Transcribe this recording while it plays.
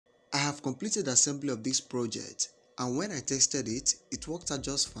have completed the assembly of this project, and when I tested it, it worked out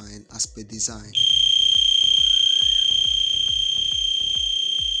just fine as per design.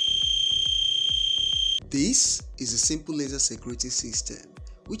 This is a simple laser security system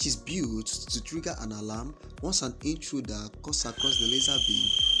which is built to trigger an alarm once an intruder cuts across the laser beam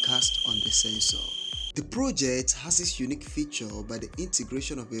cast on the sensor. The project has this unique feature by the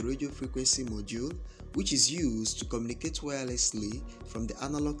integration of a radio frequency module which is used to communicate wirelessly from the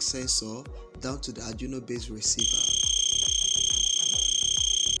analog sensor down to the Arduino based receiver.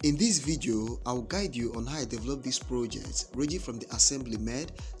 In this video, I will guide you on how I developed this project, ranging from the assembly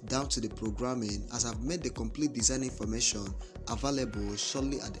made down to the programming, as I've made the complete design information available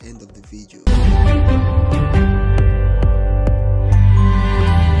shortly at the end of the video.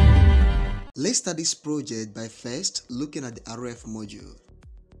 Let's start this project by first looking at the RF module.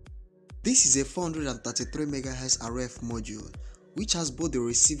 This is a 433 MHz RF module which has both the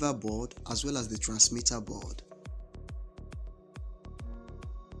receiver board as well as the transmitter board.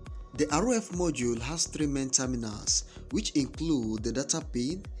 The RF module has three main terminals which include the data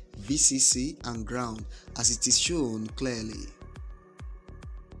pin, VCC and ground as it is shown clearly.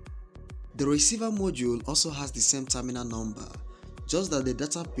 The receiver module also has the same terminal number, just that the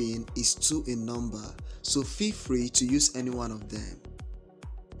data pin is 2 in number, so feel free to use any one of them.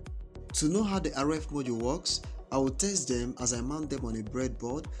 To know how the RF module works, I will test them as I mount them on a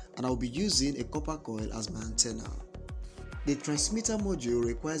breadboard, and I will be using a copper coil as my antenna. The transmitter module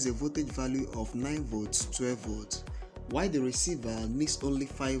requires a voltage value of 9 volts 12 volts, while the receiver needs only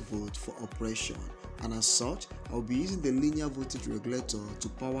 5 volts for operation, and as such, I will be using the linear voltage regulator to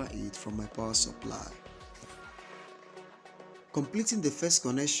power it from my power supply. Completing the first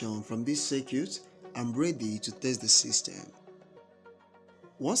connection from this circuit, I'm ready to test the system.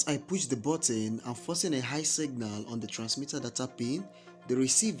 Once I push the button and forcing a high signal on the transmitter data pin, the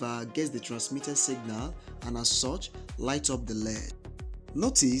receiver gets the transmitted signal and as such lights up the LED.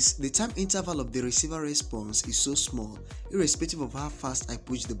 Notice the time interval of the receiver response is so small irrespective of how fast I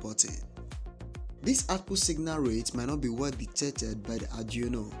push the button. This output signal rate might not be well detected by the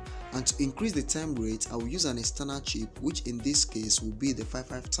Arduino, and to increase the time rate I will use an external chip, which in this case will be the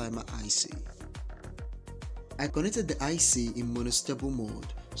 55 timer IC. I connected the IC in monostable mode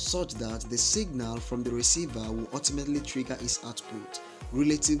such that the signal from the receiver will ultimately trigger its output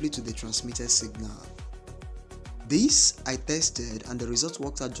relatively to the transmitted signal. This I tested and the result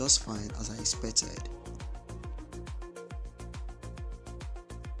worked out just fine as I expected.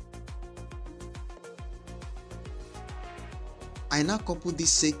 I now couple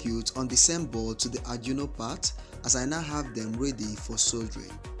this circuit on the same board to the Arduino part, as I now have them ready for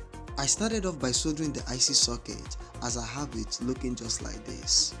soldering. I started off by soldering the IC socket, as I have it looking just like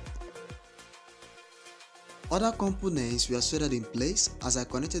this. Other components were soldered in place as I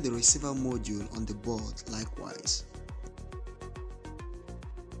connected the receiver module on the board likewise.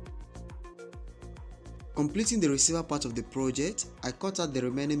 Completing the receiver part of the project, I cut out the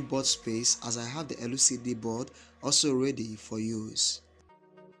remaining board space as I have the LCD board also ready for use.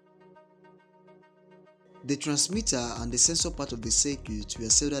 The transmitter and the sensor part of the circuit were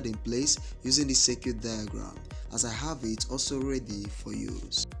soldered in place using the circuit diagram, as I have it also ready for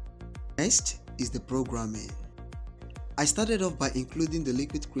use. Next is the programming. I started off by including the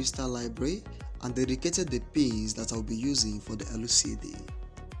liquid crystal library and dedicated the pins that I will be using for the LCD.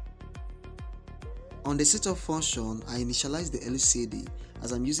 On the setup function, I initialized the LCD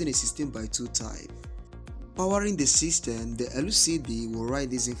as I'm using a 16x2 type. Powering the system, the LCD will write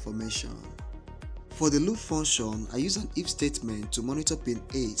this information. For the loop function, I use an if statement to monitor pin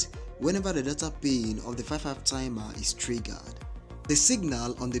 8 whenever the data pin of the 55 timer is triggered. The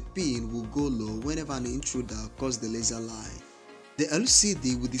signal on the pin will go low whenever an intruder calls the laser line. The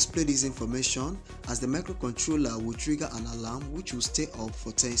LCD will display this information as the microcontroller will trigger an alarm which will stay up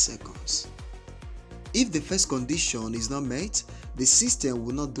for 10 seconds. If the first condition is not met, the system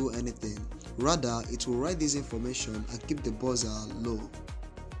will not do anything. Rather, it will write this information and keep the buzzer low.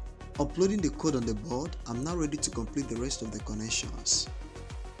 Uploading the code on the board, I'm now ready to complete the rest of the connections.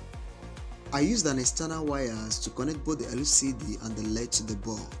 I used an external wires to connect both the LCD and the LED to the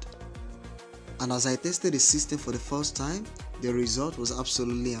board. And as I tested the system for the first time, the result was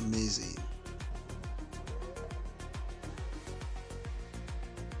absolutely amazing.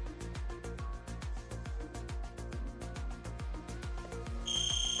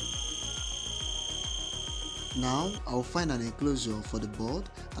 Now, I will find an enclosure for the board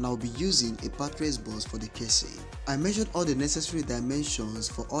and I will be using a patch bus for the casing. I measured all the necessary dimensions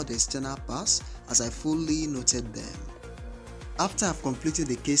for all the external parts as I fully noted them. After I've completed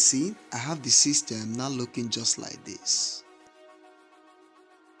the casing, I have the system now looking just like this.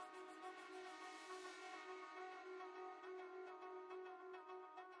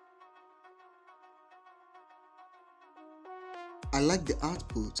 I like the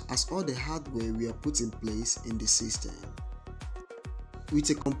output as all the hardware we are put in place in the system. With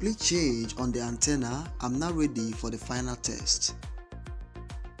a complete change on the antenna, I'm now ready for the final test.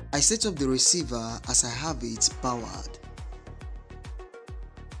 I set up the receiver as I have it powered.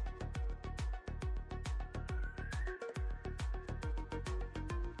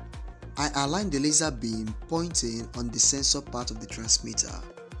 I align the laser beam pointing on the sensor part of the transmitter.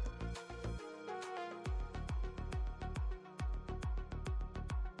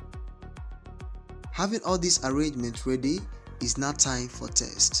 Having all these arrangements ready, it's now time for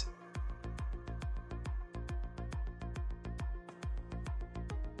test.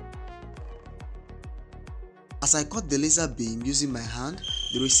 As I cut the laser beam using my hand,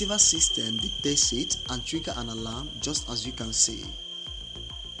 the receiver system detects it and triggers an alarm just as you can see.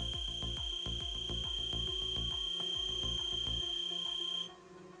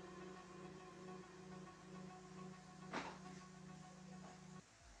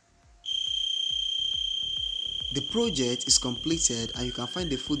 The project is completed and you can find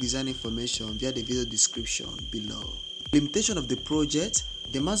the full design information via the video description below. Limitation of the project: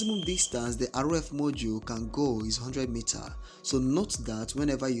 the maximum distance the RF module can go is 100 meters, so note that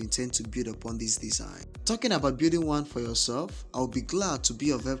whenever you intend to build upon this design. Talking about building one for yourself, I'll be glad to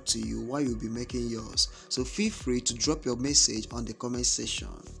be of help to you while you'll be making yours, so feel free to drop your message on the comment section.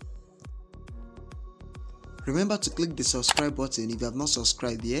 Remember to click the subscribe button if you have not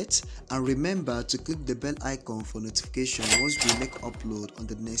subscribed yet, and remember to click the bell icon for notification once we make upload on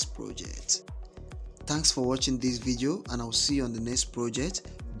the next project. Thanks for watching this video, and I'll see you on the next project.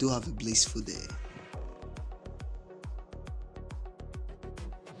 Do have a blissful day.